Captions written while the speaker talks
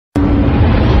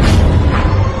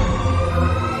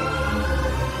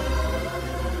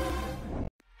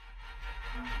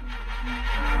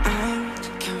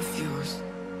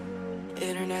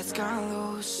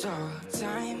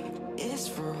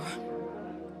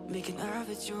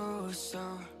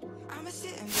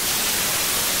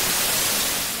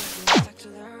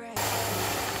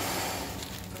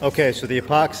Okay, so the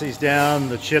epoxy's down,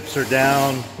 the chips are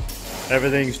down,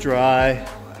 everything's dry.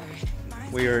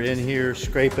 We are in here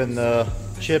scraping the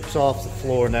chips off the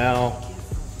floor now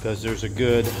because there's a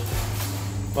good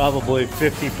probably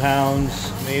 50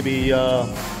 pounds, maybe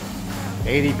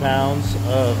 80 pounds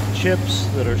of chips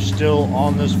that are still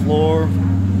on this floor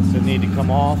that need to come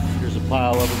off. Here's a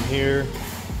pile of them here.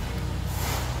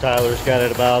 Tyler's got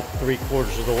it about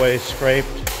 3/4 of the way scraped.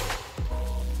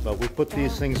 But we put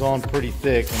these things on pretty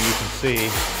thick, and you can see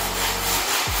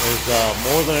there's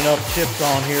more than enough chips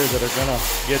on here that are gonna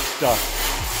get stuck.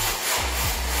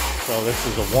 So this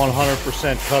is a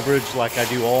 100% coverage like I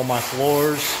do all my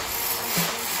floors.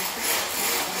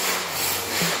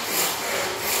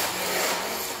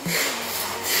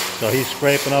 So he's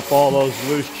scraping up all those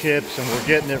loose chips, and we're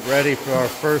getting it ready for our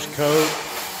first coat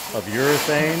of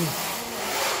urethane.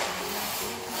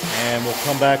 And we'll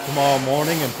come back tomorrow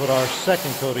morning and put our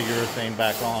second coat of urethane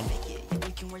back on.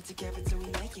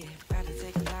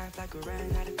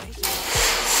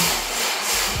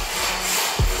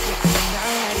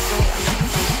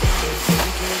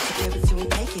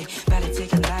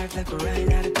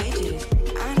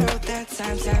 I know that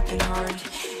times have been hard,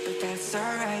 but that's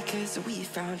alright, cause we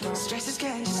found out stress is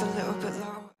getting just a little bit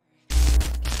low.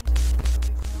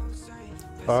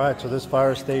 Alright, so this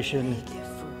fire station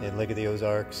in Lake of the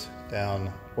Ozarks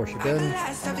down Horseshoe Bend,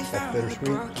 that's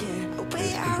Bittersweet, is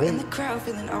complete.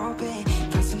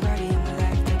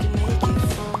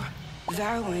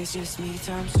 That one's just me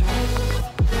times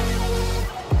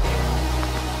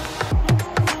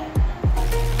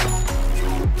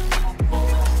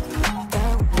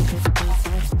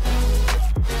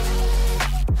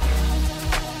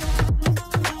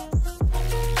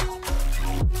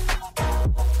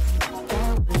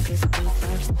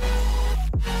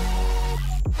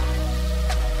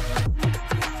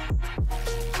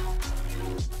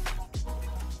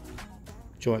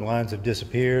Joint lines have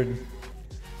disappeared,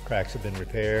 cracks have been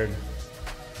repaired.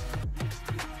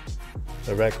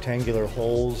 The rectangular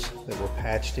holes that were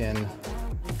patched in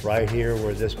right here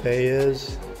where this bay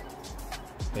is,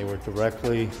 they were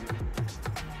directly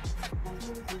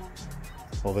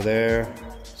over there,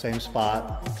 same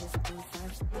spot,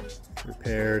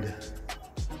 repaired,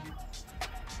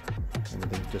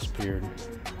 everything's disappeared.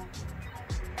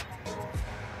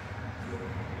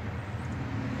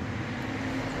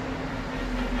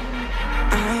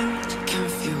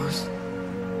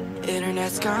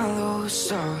 Internet's gone loose,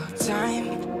 so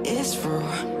time is through.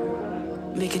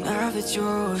 Making of it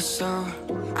yours, so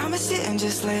I'ma sit and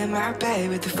just lay in my bed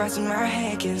with the fries in my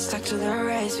hand, getting stuck to the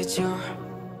race with you.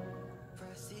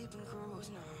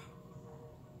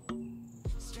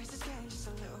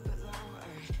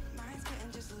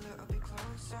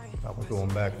 Probably going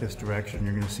back this direction,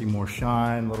 you're going to see more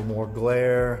shine, a little more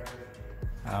glare.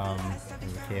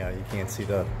 You can't see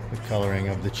the coloring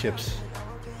of the chips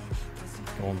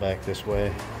going back this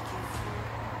way.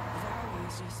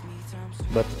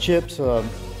 But the chips,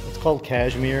 it's called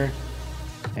cashmere,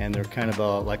 and they're kind of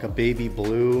like a baby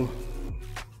blue,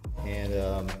 and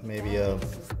maybe I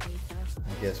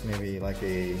guess maybe like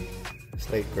a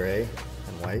slate gray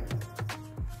and white.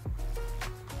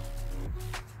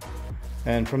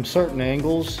 And from certain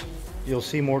angles, you'll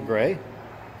see more gray,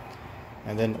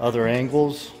 and then other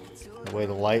angles, the way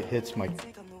the light hits my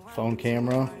phone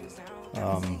camera,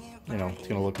 you know, it's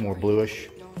gonna look more bluish.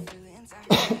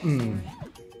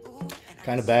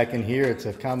 Kind of back in here, it's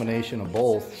a combination of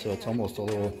both, so it's almost a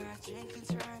little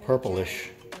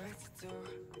purplish.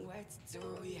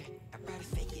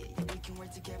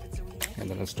 And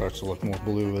then it starts to look more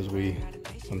blue as we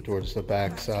come towards the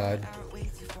back side.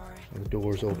 The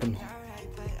doors open.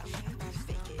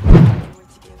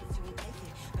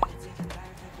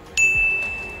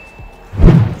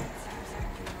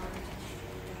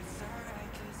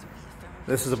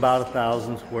 This is about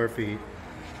 1,000 square feet.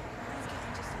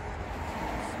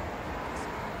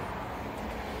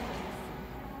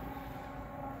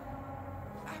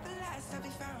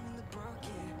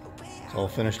 It's all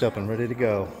finished up and ready to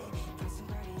go.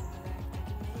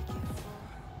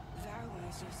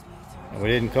 And we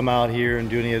didn't come out here and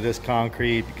do any of this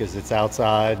concrete because it's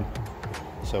outside.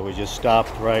 So we just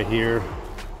stopped right here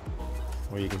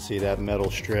where you can see that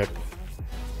metal strip,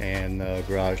 and the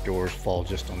garage doors fall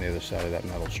just on the other side of that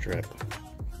metal strip.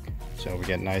 So we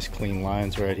get nice clean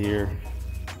lines right here.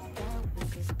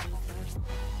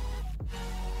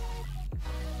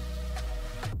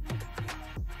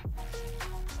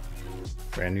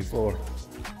 Brand new floor.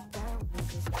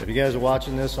 So if you guys are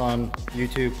watching this on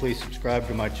YouTube, please subscribe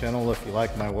to my channel if you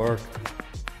like my work.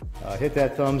 Hit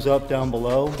that thumbs up down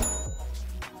below.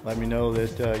 Let me know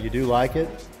that you do like it.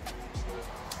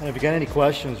 And if you got any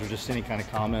questions or just any kind of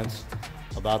comments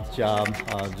about the job,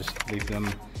 just leave them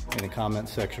in the comment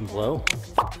section below.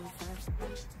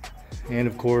 And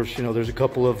of course, you know, there's a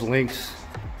couple of links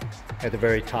at the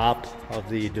very top of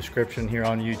the description here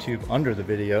on YouTube under the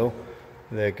video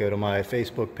that go to my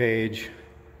Facebook page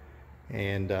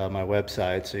and my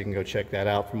website, so you can go check that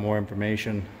out for more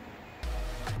information.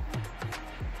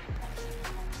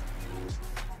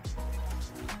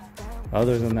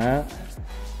 Other than that,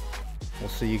 we'll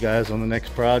see you guys on the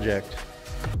next project.